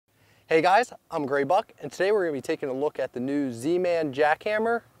Hey guys, I'm Grae Buck, and today we're going to be taking a look at the new Z-Man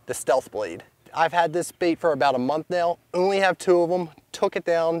jackhammer, the Stealth Blade. I've had this bait for about a month now, only have 2 of them, took it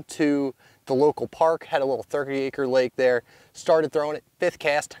down to the local park, had a little 30-acre lake there, started throwing it, 5th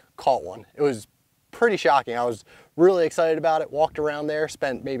cast, caught one. It was pretty shocking. I was really excited about it, walked around there,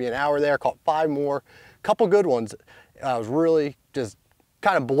 spent maybe an hour there, caught 5 more, couple good ones. I was really just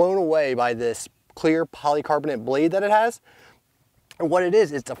kind of blown away by this clear polycarbonate blade that it has. And what it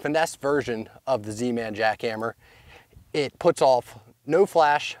is, it's a finesse version of the Z-Man jackhammer. It puts off no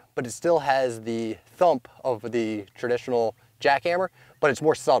flash, but it still has the thump of the traditional jackhammer, but it's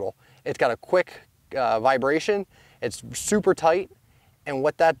more subtle. It's got a quick vibration, it's super tight, and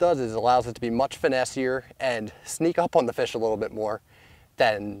what that does is it allows it to be much finessier and sneak up on the fish a little bit more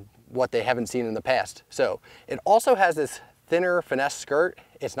than what they haven't seen in the past. So it also has this thinner finesse skirt.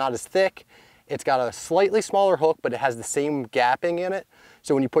 It's not as thick. It's got a slightly smaller hook, but it has the same gapping in it.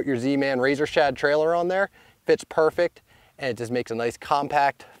 So when you put your Z-Man Razor Shad trailer on there, fits perfect, and it just makes a nice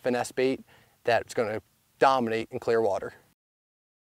compact finesse bait that's going to dominate in clear water.